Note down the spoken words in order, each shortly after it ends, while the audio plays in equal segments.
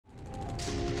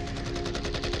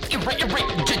He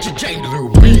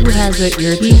who has an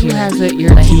ear to hear, he who has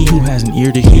an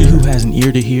ear to hear, who has an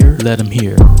ear to hear, let him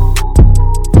hear.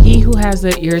 He who has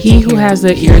an ear to hear, who has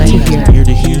an ear to hear,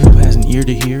 who has an ear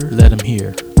to hear, let him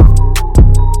hear.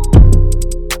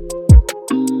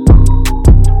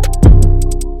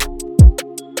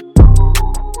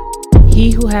 He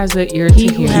who has an ear to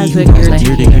hear, He who has an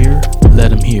ear to hear,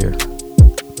 let him hear.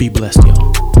 Be blessed,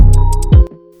 y'all.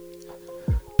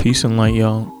 Peace and light,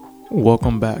 y'all.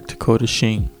 Welcome back to Coda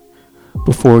Sheen.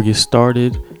 Before we get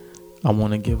started, I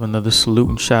want to give another salute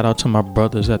and shout out to my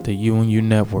brothers at the UNU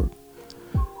Network.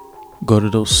 Go to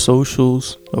those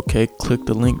socials, okay? Click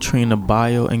the link tree in the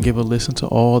bio and give a listen to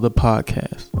all the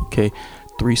podcasts, okay?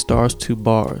 3 stars, 2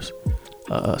 bars.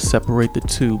 Separate the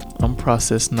two.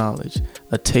 Unprocessed knowledge.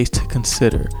 A taste to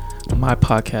consider. My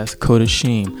podcast, Coda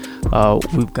Sheen.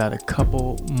 We've got a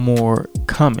couple more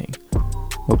coming,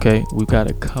 okay? We've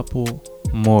got a couple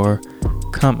more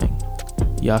coming.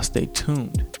 Y'all stay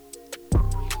tuned.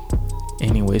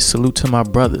 Anyway, salute to my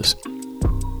brothers.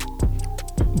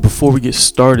 Before we get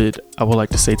started, I would like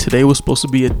to say today was supposed to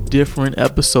be a different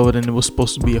episode, and it was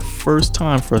supposed to be a first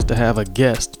time for us to have a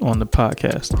guest on the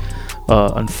podcast.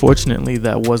 Unfortunately,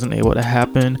 that wasn't able to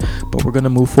happen, but we're going to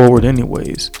move forward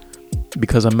anyways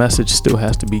because a message still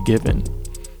has to be given.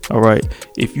 All right.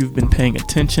 If you've been paying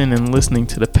attention and listening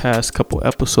to the past couple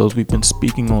episodes, we've been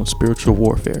speaking on spiritual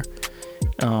warfare.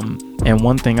 And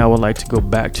one thing I would like to go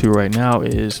back to right now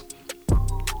is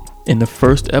in the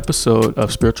first episode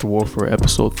of Spiritual Warfare,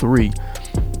 episode 3,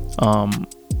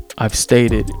 I've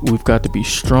stated we've got to be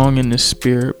strong in the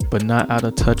spirit, but not out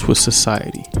of touch with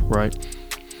society, right?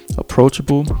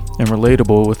 Approachable and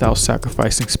relatable without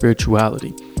sacrificing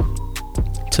spirituality.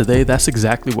 Today, that's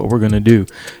exactly what we're going to do.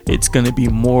 It's going to be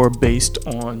more based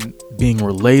on being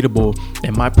relatable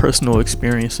and my personal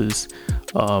experiences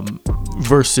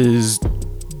versus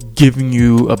giving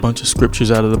you a bunch of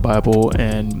scriptures out of the Bible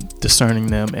and discerning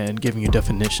them and giving you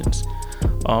definitions.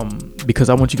 Because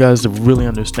I want you guys to really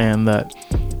understand that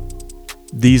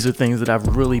these are things that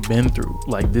I've really been through.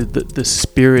 Like the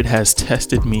Spirit has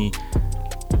tested me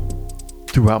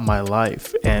throughout my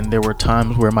life, and there were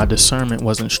times where my discernment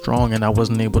wasn't strong and I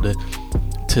wasn't able to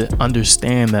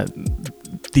understand that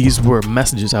these were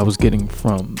messages I was getting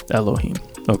from Elohim.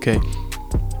 Okay,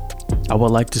 I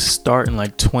would like to start in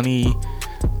like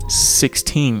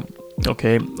 2016.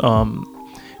 Okay,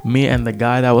 me and the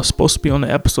guy that was supposed to be on the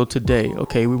episode today,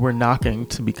 okay, we were knocking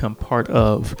to become part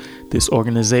of this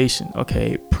organization,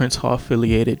 okay, Prince Hall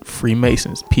affiliated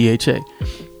Freemasons, PHA.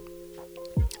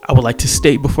 I would like to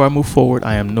state before I move forward,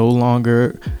 I am no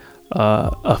longer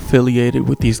affiliated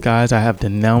with these guys. I have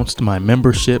denounced my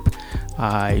membership.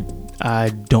 I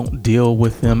don't deal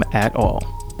with them at all.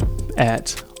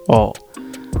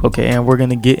 Okay, and we're going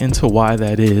to get into why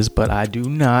that is, but I do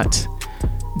not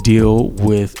deal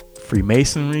with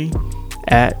Freemasonry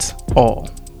at all.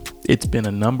 It's been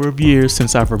a number of years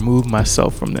since I've removed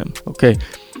myself from them, okay?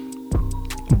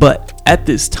 But at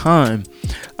this time,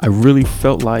 I really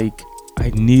felt like I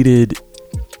needed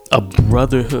a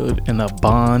brotherhood and a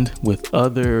bond with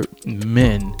other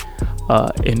men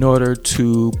in order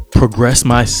to progress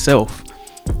myself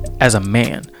as a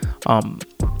man.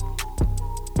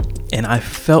 And I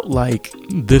felt like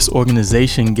this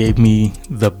organization gave me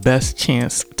the best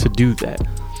chance to do that.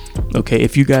 Okay,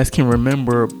 if you guys can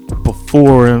remember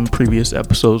before in previous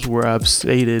episodes where I've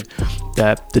stated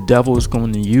that the devil is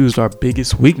going to use our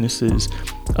biggest weaknesses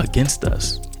against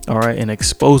us, all right, and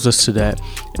expose us to that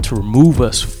and to remove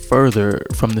us further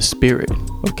from the spirit,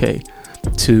 okay,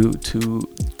 to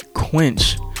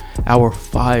quench our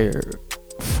fire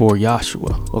for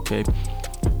Yahshua, okay.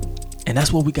 And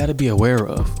that's what we got to be aware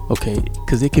of, okay,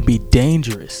 because it can be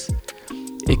dangerous.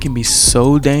 It can be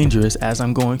so dangerous, as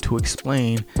I'm going to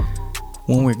explain,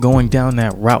 when we're going down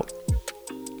that route.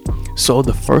 So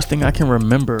the first thing I can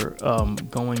remember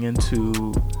going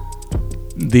into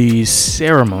these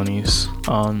ceremonies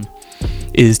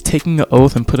is taking an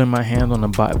oath and putting my hand on the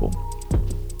Bible.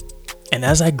 And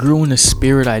as I grew in the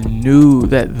spirit, I knew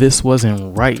that this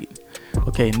wasn't right.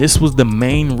 Okay, and this was the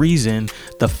main reason,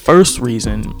 the first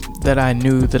reason that I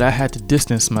knew that I had to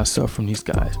distance myself from these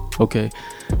guys. Okay,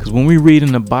 because when we read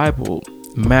in the Bible,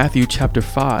 Matthew chapter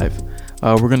 5,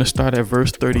 we're going to start at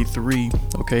verse 33.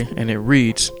 Okay, and it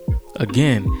reads,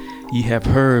 "Again, ye have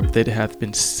heard that it hath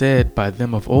been said by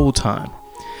them of old time,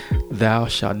 Thou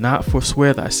shalt not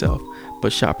forswear thyself,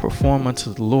 but shalt perform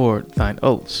unto the Lord thine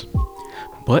oaths.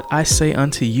 But I say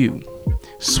unto you,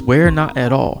 swear not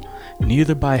at all,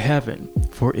 neither by heaven,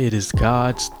 for it is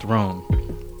God's throne,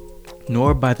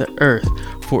 nor by the earth,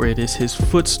 for it is his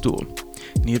footstool,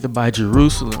 neither by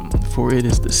Jerusalem, for it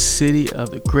is the city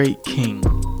of the great king.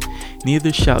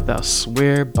 Neither shalt thou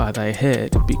swear by thy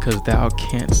head, because thou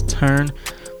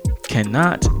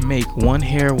cannot make one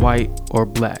hair white or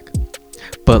black.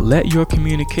 But let your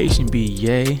communication be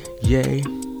yea, yea,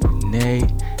 nay,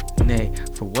 nay.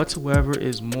 For whatsoever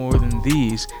is more than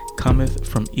these cometh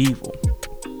from evil.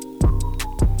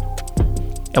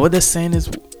 And what they're saying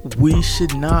is we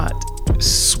should not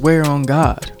swear on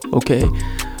God, okay?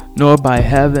 Nor by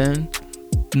heaven,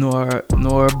 nor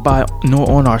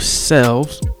on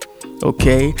ourselves,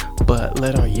 okay? But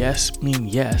let our yes mean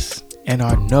yes and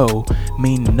our no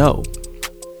mean no.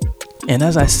 And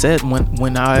as I said,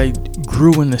 when I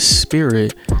grew in the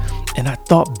spirit and I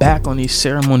thought back on these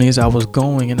ceremonies I was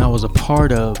going and I was a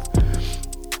part of,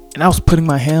 and I was putting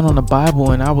my hand on the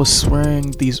Bible and I was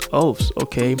swearing these oaths,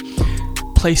 okay?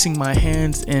 Placing my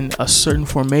hands in a certain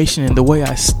formation and the way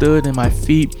I stood and my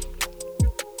feet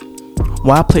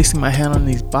while placing my hand on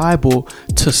these Bible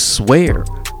to swear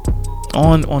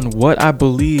on what I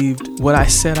believed, what I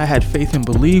said I had faith and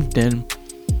believed in,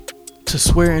 to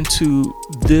swear into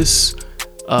this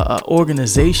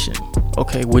organization,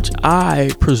 okay, which I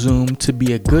presume to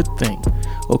be a good thing,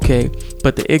 okay,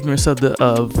 but the ignorance of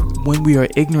when we are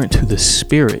ignorant to the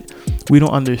spirit, we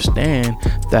don't understand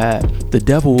that the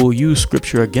devil will use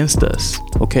scripture against us,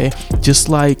 okay, just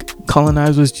like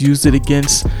colonizers used it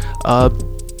against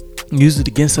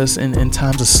us in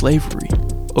times of slavery,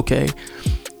 okay.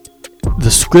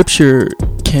 The scripture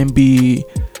can be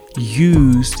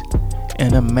used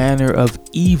in a manner of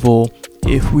evil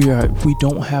if we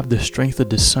don't have the strength of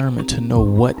discernment to know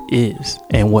what is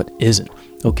and what isn't,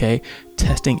 okay?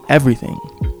 Testing everything,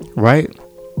 right?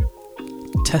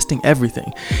 Testing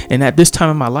everything. And at this time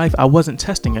in my life, I wasn't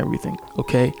testing everything,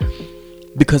 okay?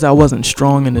 Because I wasn't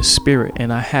strong in the spirit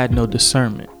and I had no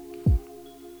discernment.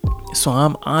 So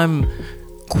I'm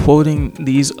quoting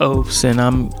these oaths and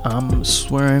I'm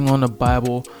swearing on the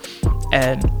Bible,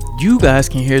 and you guys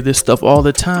can hear this stuff all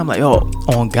the time, like, oh,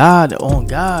 on God,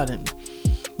 and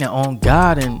now on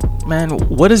God, and man,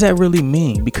 what does that really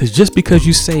mean? Because just because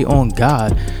you say on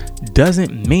God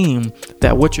doesn't mean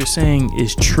that what you're saying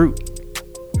is true.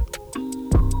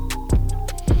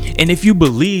 And if you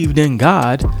believed in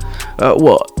God,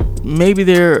 well, maybe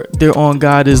their on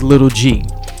God is little g.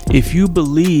 If you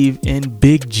believe in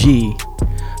big G,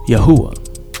 Yahuwah,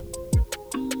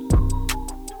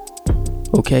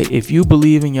 okay, if you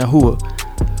believe in Yahuwah,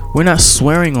 we're not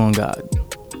swearing on God.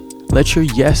 Let your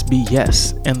yes be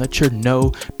yes and let your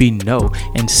no be no,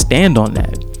 and stand on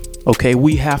that. Okay,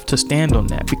 we have to stand on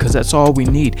that because that's all we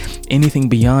need. Anything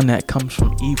beyond that comes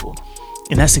from evil.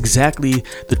 And that's exactly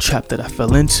the trap that I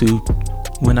fell into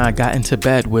when I got into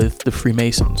bed with the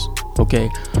Freemasons. Okay,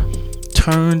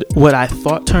 what I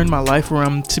thought turned my life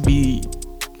around to be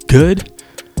good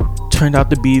turned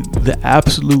out to be the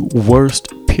absolute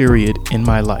worst period in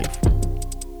my life.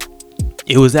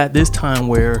 It was at this time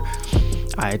where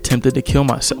I attempted to kill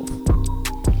myself.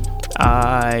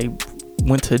 I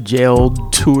went to jail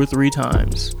 2 or 3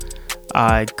 times.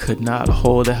 I could not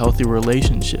hold a healthy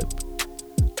relationship,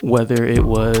 whether it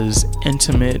was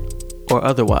intimate or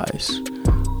otherwise.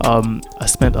 I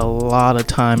spent a lot of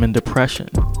time in depression.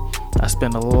 I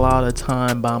spent a lot of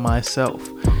time by myself.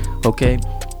 Okay.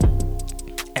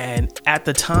 And at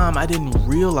the time, I didn't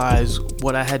realize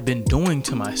what I had been doing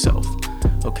to myself.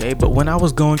 Okay. But when I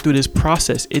was going through this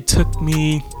process, it took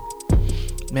me,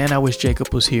 man, I wish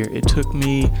Jacob was here. It took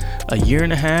me 1.5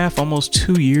 years, almost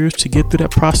 2 years to get through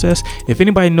that process. If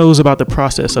anybody knows about the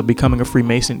process of becoming a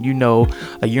Freemason, you know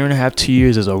 1.5 years, 2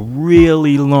 years is a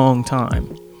really long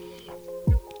time.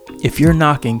 If you're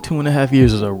knocking, 2.5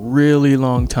 years is a really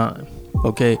long time.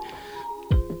 Okay.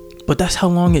 But that's how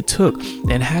long it took.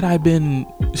 And had I been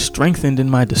strengthened in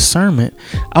my discernment,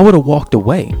 I would have walked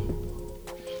away.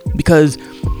 Because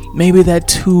maybe that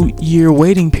 2-year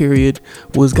waiting period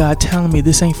was God telling me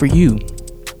this ain't for you.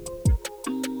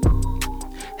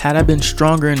 Had I been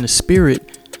stronger in the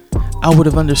spirit, I would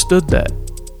have understood that.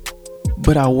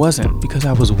 But I wasn't, because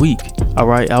I was weak. All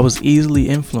right. I was easily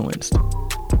influenced.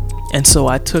 And so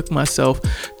I took myself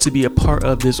to be a part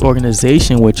of this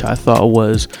organization, which I thought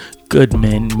was good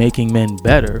men making men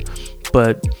better.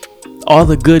 But all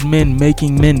the good men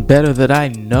making men better that I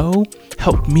know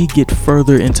helped me get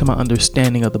further into my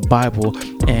understanding of the Bible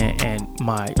and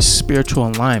my spiritual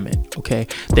alignment. Okay.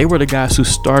 They were the guys who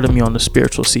started me on the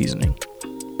spiritual seasoning.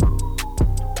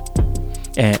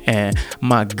 And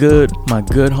my good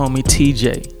homie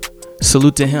TJ,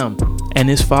 salute to him and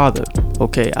his father.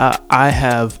 Okay. I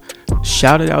have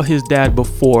shouted out his dad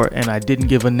before and I didn't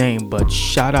give a name, but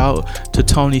shout out to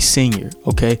Tony Sr.,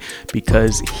 okay,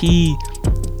 because he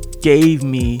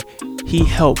he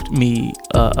helped me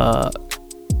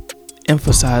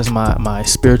emphasize my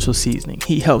spiritual seasoning.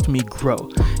 He helped me grow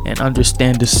and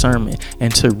understand discernment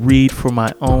and to read for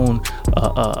my own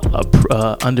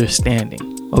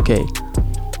understanding. Okay,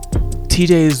 TJ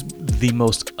is the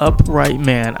most upright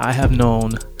man I have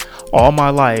known all my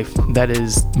life that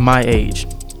is my age.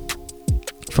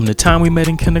 From the time we met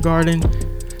in kindergarten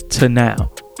to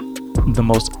now, the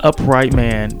most upright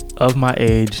man of my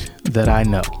age that I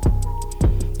know.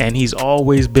 And he's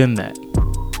always been that.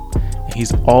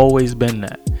 He's always been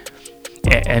that.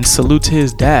 And salute to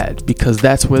his dad, because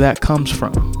that's where that comes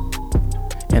from.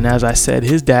 And as I said,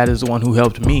 his dad is the one who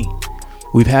helped me.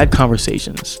 We've had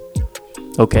conversations.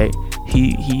 Okay.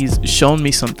 He's shown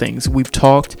me some things. We've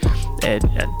talked, and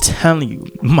I'm telling you,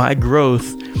 my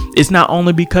growth is not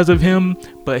only because of him,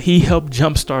 but he helped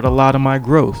jumpstart a lot of my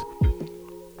growth.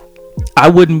 I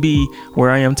wouldn't be where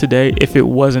I am today if it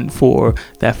wasn't for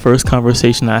that first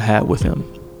conversation I had with him.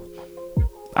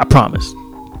 I promise.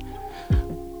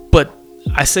 But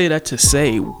I say that to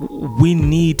say we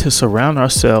need to surround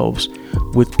ourselves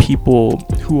with people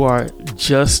who are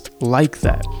just like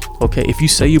that. Okay, if you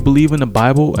say you believe in the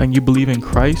Bible and you believe in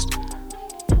Christ,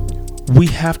 we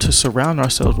have to surround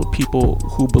ourselves with people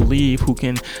who believe, who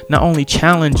can not only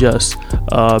challenge us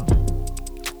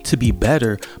to be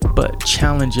better, but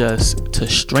challenge us to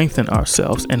strengthen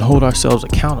ourselves and hold ourselves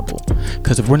accountable.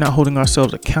 Because if we're not holding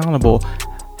ourselves accountable,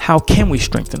 how can we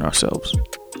strengthen ourselves?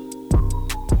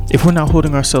 If we're not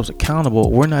holding ourselves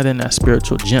accountable, we're not in that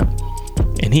spiritual gym.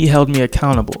 And he held me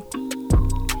accountable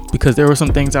because there were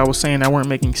some things I was saying that weren't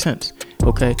making sense.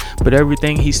 Okay, but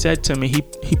everything he said to me,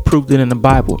 he proved it in the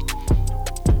Bible.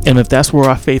 And if that's where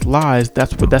our faith lies,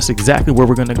 that's exactly where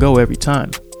we're going to go every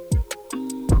time.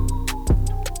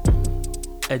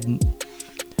 And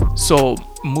so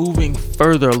moving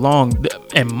further along,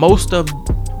 and most of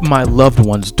my loved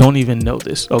ones don't even know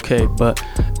this, okay, but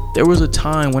there was a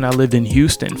time when I lived in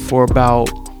Houston for about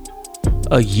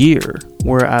a year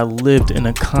where I lived in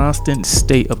a constant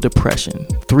state of depression,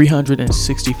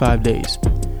 365 days.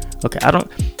 Okay,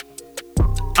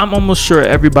 I'm almost sure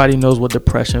everybody knows what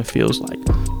depression feels like.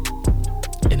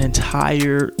 An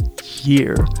entire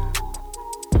year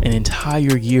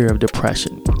of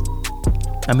depression.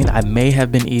 I mean, I may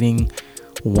have been eating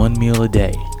one meal a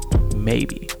day,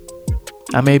 maybe.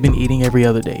 I may have been eating every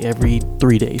other day, every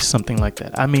 3 days, something like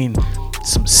that. I mean,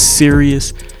 some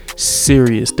serious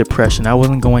depression. I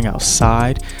wasn't going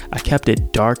outside. I kept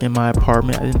it dark in my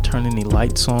apartment. I didn't turn any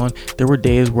lights on. There were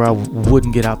days where I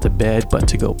wouldn't get out the bed but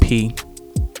to go pee.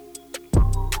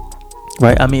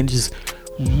 Right? I mean, just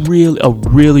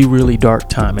really dark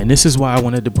time. And this is why I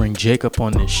wanted to bring Jacob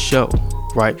on this show,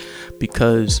 right?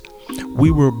 Because we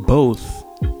were both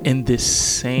in the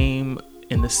same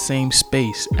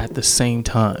space at the same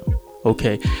time.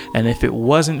 Okay. And if it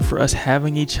wasn't for us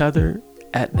having each other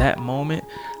at that moment,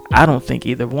 I don't think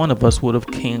either one of us would have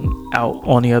came out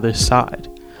on the other side.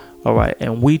 All right.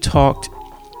 And we talked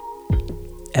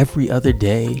every other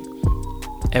day,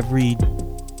 every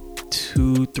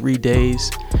 2-3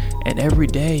 days. And every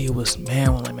day it was,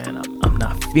 I'm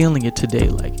not feeling it today.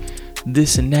 Like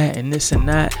this and that and this and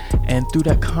that. And through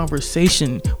that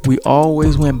conversation, we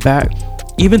always went back,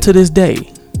 even to this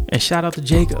day. And shout out to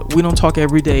Jacob. We don't talk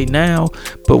every day now,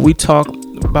 but we talk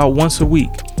about once a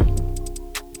week.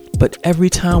 But every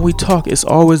time we talk, it's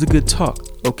always a good talk,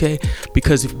 okay?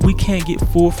 Because if we can't get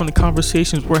full from the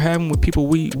conversations we're having with people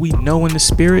we know in the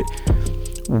spirit,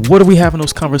 what are we having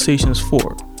those conversations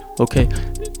for, okay?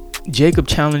 Jacob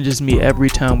challenges me every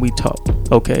time we talk,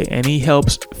 okay? And he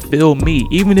helps fill me.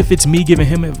 Even if it's me giving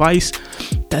him advice,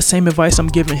 that same advice I'm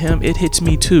giving him, it hits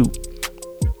me too.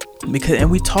 And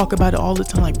we talk about it all the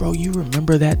time. Like, bro, you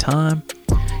remember that time?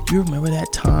 You remember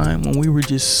that time when we were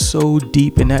just so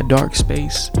deep in that dark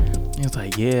space? And it's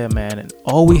like, yeah, man. And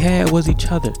all we had was each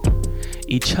other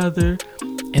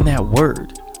and that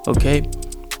word, okay?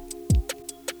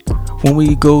 When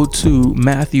we go to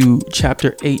Matthew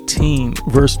chapter 18,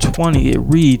 verse 20, it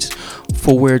reads,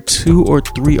 "For where 2 or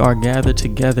 3 are gathered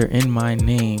together in my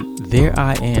name, there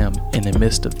I am in the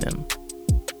midst of them."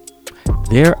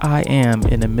 There I am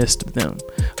in the midst of them.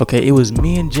 Okay, it was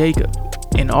me and Jacob,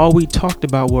 and all we talked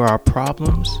about were our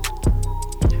problems,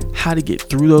 how to get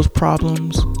through those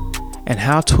problems, and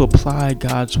how to apply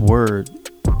God's word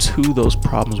to those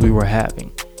problems we were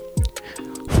having.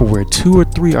 For where 2 or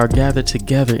 3 are gathered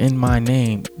together in my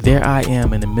name, there I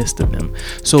am in the midst of them.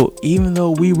 So even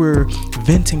though we were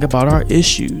venting about our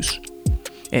issues,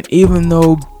 and even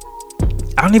though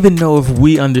I don't even know if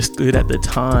we understood at the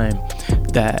time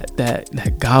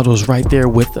that God was right there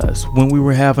with us when we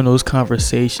were having those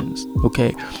conversations.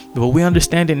 Okay, but we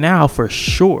understand it now for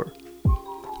sure.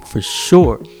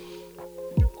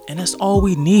 And that's all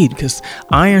we need, because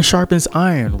iron sharpens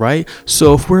iron, right?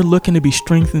 So if we're looking to be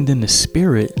strengthened in the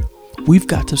spirit, we've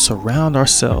got to surround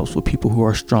ourselves with people who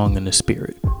are strong in the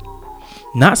spirit.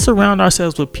 Not surround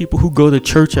ourselves with people who go to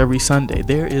church every Sunday.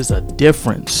 There is a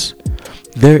difference.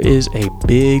 There is a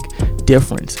big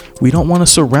difference. We don't want to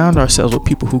surround ourselves with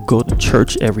people who go to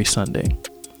church every Sunday.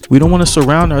 We don't want to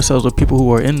surround ourselves with people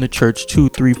who are in the church 2,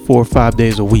 3, 4, 5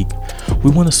 days a week. We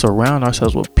want to surround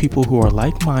ourselves with people who are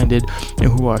like-minded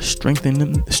and who are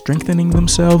strengthening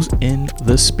themselves in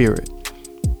the spirit.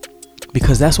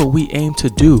 Because that's what we aim to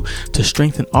do, to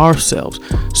strengthen ourselves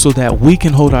so that we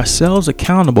can hold ourselves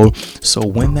accountable. So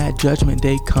when that judgment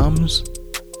day comes,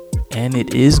 and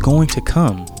it is going to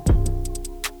come,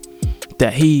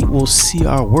 that he will see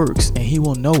our works and he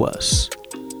will know us.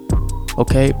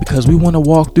 Okay, because we want to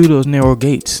walk through those narrow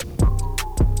gates,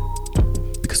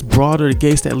 because broad are the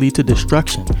gates that lead to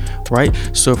destruction, right?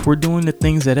 So if we're doing the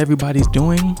things that everybody's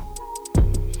doing,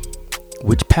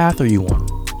 which path are you on?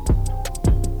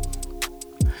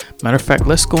 Matter of fact,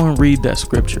 let's go and read that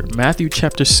scripture. Matthew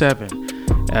chapter 7.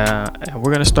 We're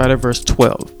going to start at verse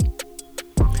 12.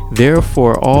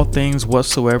 Therefore, all things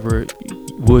whatsoever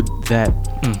would that...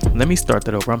 let me start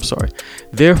that over. I'm sorry.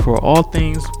 Therefore, all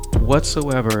things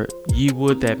whatsoever ye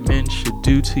would that men should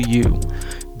do to you,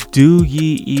 do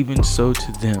ye even so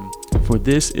to them. For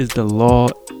this is the law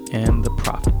and the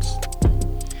prophets.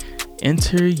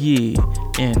 Enter ye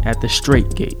in at the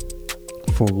strait gate.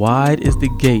 For wide is the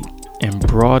gate, and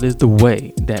broad is the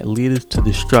way that leadeth to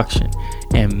destruction,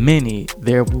 and many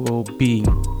there will be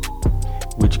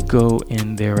which go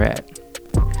in thereat.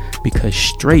 Because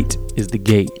strait is the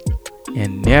gate,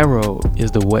 and narrow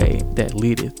is the way that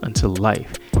leadeth unto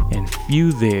life, and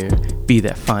few there be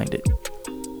that find it.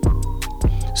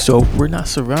 So if we're not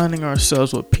surrounding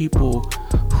ourselves with people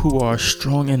who are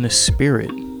strong in the spirit,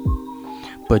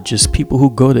 but just people who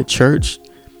go to church,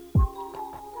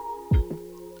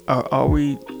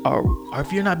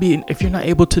 if you're not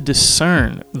able to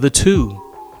discern the two,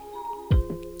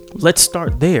 let's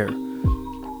start there.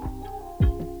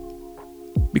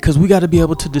 Because we got to be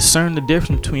able to discern the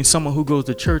difference between someone who goes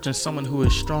to church and someone who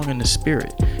is strong in the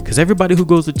spirit. Because everybody who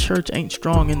goes to church ain't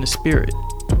strong in the spirit.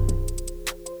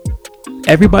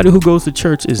 Everybody who goes to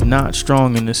church is not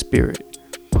strong in the spirit.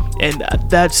 And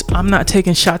I'm not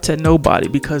taking shots at nobody,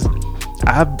 because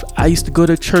I used to go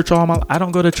to church all my life. I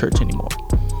don't go to church anymore.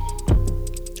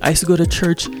 I used to go to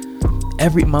church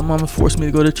my mama forced me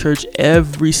to go to church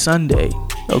every Sunday.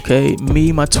 Okay,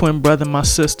 me, my twin brother, my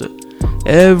sister.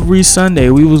 Every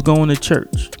Sunday we was going to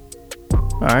church.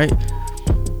 All right.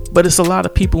 But it's a lot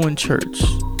of people in church,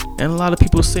 and a lot of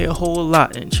people say a whole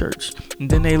lot in church, and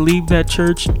then they leave that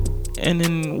church, and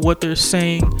then what they're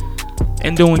saying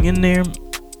and doing in there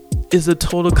is a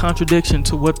total contradiction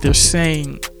to what they're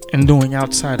saying and doing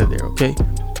outside of there. Okay.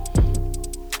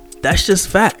 That's just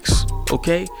facts.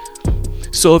 Okay.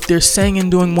 So if they're saying and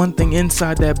doing one thing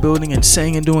inside that building and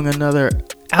saying and doing another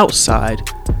outside,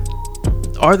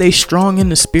 are they strong in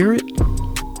the spirit?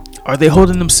 Are they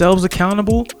holding themselves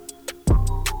accountable?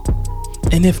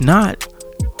 And if not,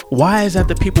 why is that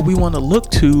the people we want to look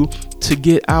to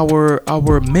get our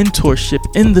mentorship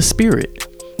in the spirit?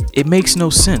 It makes no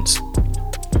sense.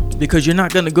 Because you're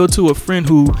not going to go to a friend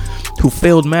who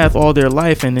failed math all their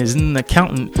life and is an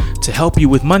accountant to help you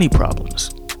with money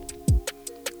problems.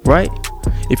 Right?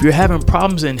 If you're having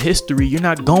problems in history, you're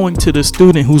not going to the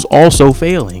student who's also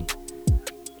failing.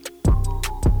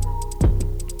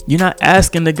 You're not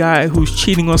asking the guy who's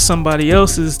cheating off somebody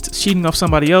else's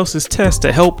test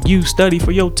to help you study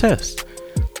for your test.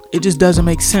 It just doesn't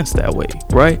make sense that way,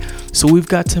 right? So we've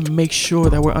got to make sure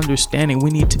that we're understanding we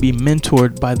need to be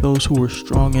mentored by those who are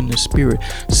strong in the spirit.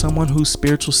 Someone whose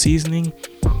spiritual seasoning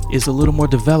is a little more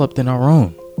developed than our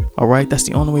own. All right, that's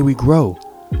the only way we grow.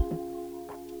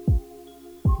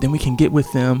 Then we can get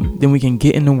with them. Then we can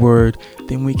get in the word.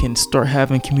 Then we can start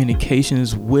having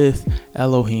communications with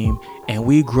Elohim, and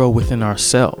we grow within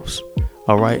ourselves.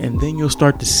 All right. And then you'll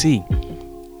start to see.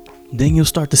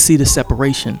 The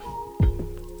separation.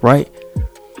 Right.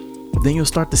 Then you'll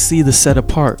start to see the set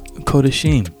apart,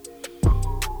 Kodashim.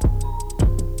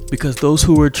 Because those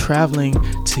who are traveling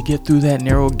to get through that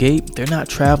narrow gate, they're not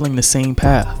traveling the same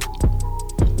path.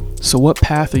 So what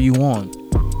path are you on?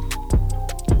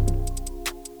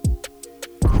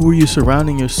 Who are you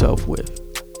surrounding yourself with?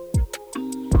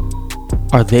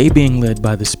 Are they being led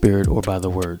by the Spirit or by the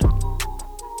Word?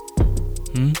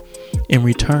 In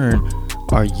return,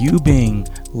 are you being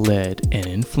led and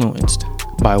influenced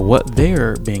by what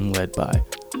they're being led by?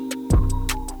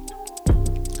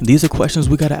 These are questions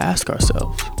we got to ask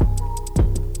ourselves.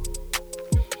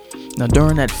 Now,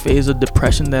 during that phase of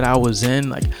depression that I was in,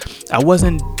 like I was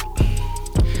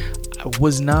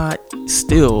not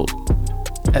still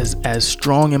as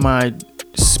strong in my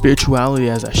spirituality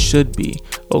as I should be.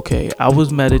 Okay, I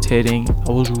was meditating,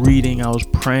 I was reading, I was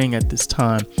praying at this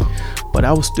time, but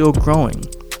I was still growing.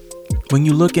 When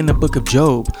you look in the book of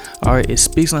Job, all right, it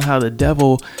speaks on how the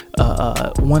devil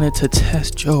wanted to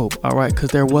test Job, all right,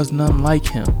 because there was none like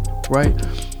him, right?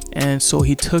 And so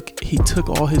he took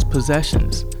all his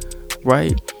possessions,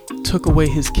 right? Took away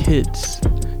his kids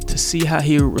to see how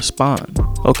he would respond,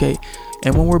 okay?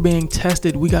 And when we're being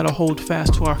tested, we got to hold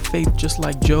fast to our faith just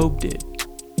like Job did.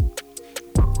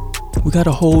 We got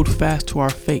to hold fast to our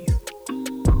faith.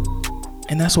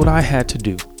 And that's what I had to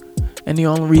do. And the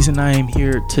only reason I am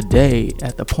here today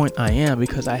at the point I am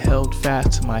because I held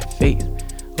fast to my faith.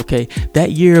 Okay,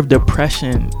 that year of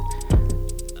depression,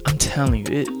 I'm telling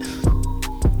you,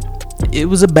 it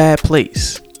was a bad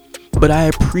place. But I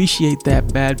appreciate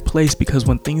that bad place because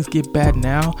when things get bad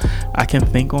now, I can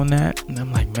think on that and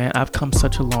I'm like, man, I've come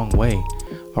such a long way.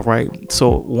 All right.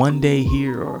 So one day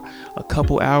here or a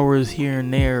couple hours here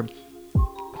and there,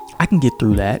 I can get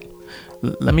through that.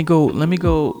 Let me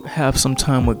go have some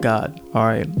time with God. All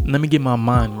right. Let me get my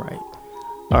mind right.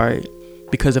 All right.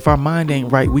 Because if our mind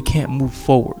ain't right, we can't move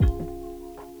forward.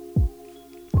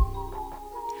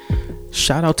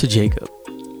 Shout out to Jacob.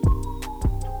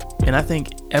 And I think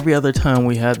every other time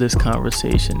we have this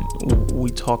conversation,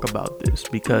 we talk about this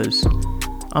because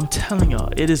I'm telling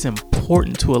y'all, it is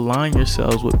important to align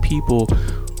yourselves with people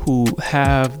who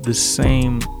have the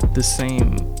same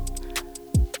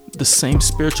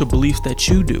spiritual beliefs that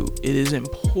you do. It is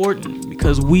important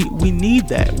because we need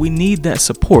that. We need that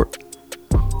support.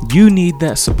 You need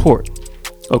that support.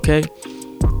 Okay?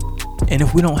 And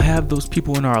if we don't have those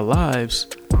people in our lives,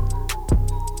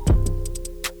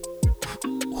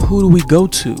 who do we go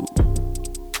to?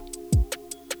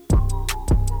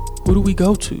 Who do we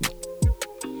go to?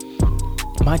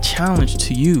 My challenge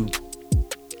to you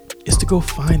is to go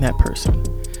find that person.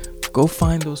 Go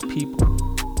find those people.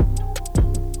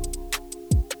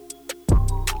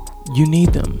 You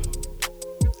need them.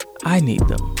 I need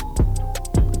them.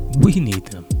 We need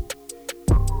them.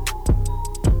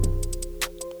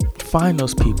 Find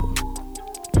those people.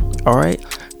 All right?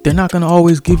 They're not going to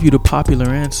always give you the popular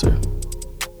answer.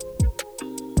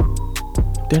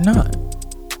 They're not.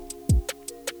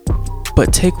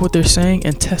 But take what they're saying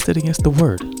and test it against the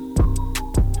word.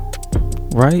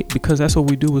 Right? Because that's what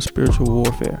we do with spiritual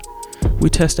warfare. We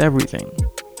test everything.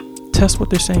 Test what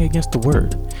they're saying against the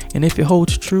word. And if it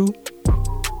holds true,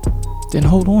 then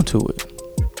hold on to it.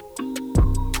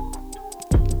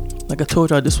 Like I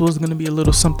told y'all, this was going to be a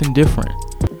little something different.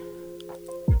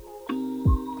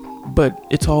 But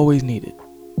it's always needed.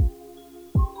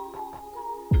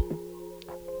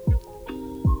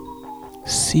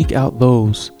 Seek out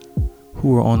those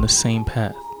who are on the same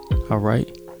path. All right.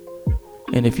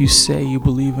 And if you say you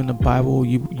believe in the Bible,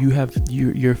 you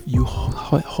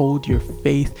hold your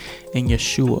faith in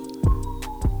Yeshua.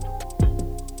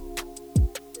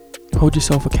 Hold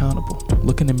yourself accountable.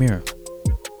 Look in the mirror.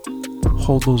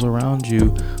 Hold those around you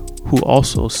who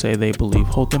also say they believe.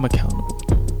 Hold them accountable.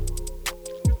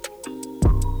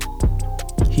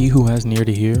 He who has an ear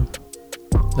to hear,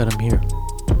 let him hear.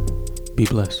 Be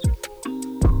blessed.